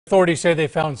Authorities say they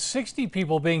found 60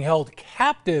 people being held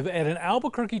captive at an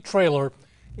Albuquerque trailer,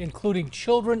 including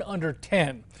children under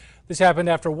 10. This happened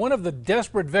after one of the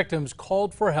desperate victims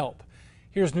called for help.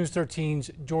 Here's News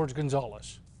 13's George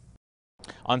Gonzalez.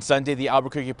 On Sunday, the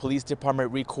Albuquerque Police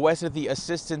Department requested the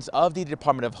assistance of the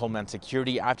Department of Homeland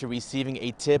Security after receiving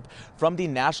a tip from the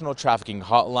National Trafficking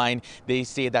Hotline. They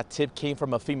say that tip came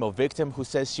from a female victim who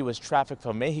says she was trafficked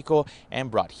from Mexico and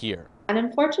brought here. And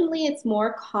unfortunately, it's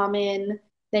more common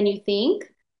than you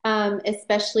think,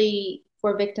 especially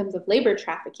for victims of labor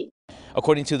trafficking.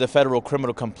 According to the federal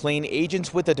criminal complaint,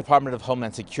 agents with the Department of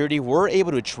Homeland Security were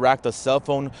able to track the cell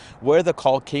phone where the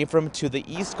call came from to the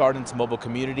East Gardens mobile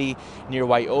community near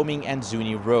Wyoming and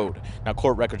Zuni Road. Now,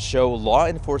 court records show law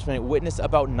enforcement witnessed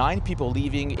about 9 people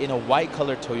leaving in a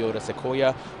white-colored Toyota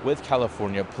Sequoia with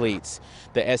California plates.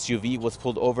 The SUV was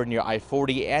pulled over near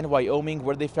I-40 and Wyoming,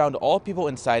 where they found all people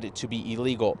inside to be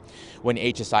illegal. When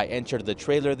HSI entered the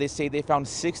trailer, they say they found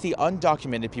 60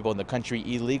 undocumented people in the country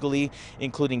illegally,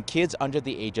 including kids under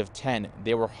the age of 10.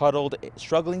 They were huddled,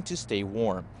 struggling to stay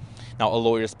warm. Now, a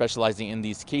lawyer specializing in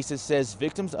these cases says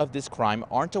victims of this crime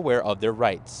aren't aware of their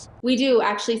rights. We do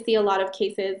actually see a lot of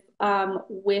cases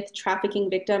with trafficking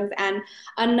victims, and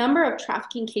a number of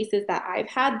trafficking cases that I've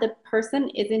had, the person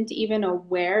isn't even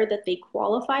aware that they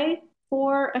qualify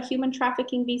for a human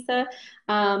trafficking visa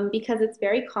because it's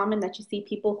very common that you see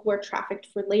people who are trafficked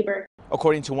for labor.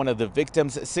 According to one of the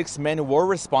victims, 6 men were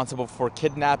responsible for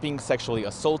kidnapping, sexually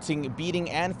assaulting, beating,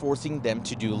 and forcing them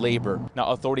to do labor. Now,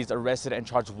 authorities arrested and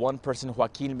charged one person,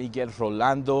 Joaquin Miguel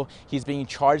Rolando. He's being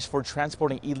charged for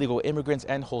transporting illegal immigrants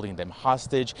and holding them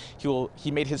hostage.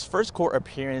 He made his first court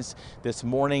appearance this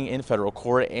morning in federal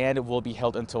court and will be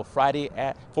held until Friday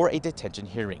for a detention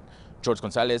hearing. George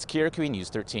Gonzalez, KRQE News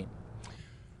 13.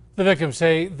 The victims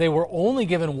say they were only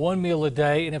given one meal a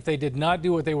day, and if they did not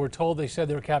do what they were told, they said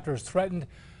their captors threatened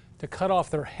to cut off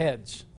their heads.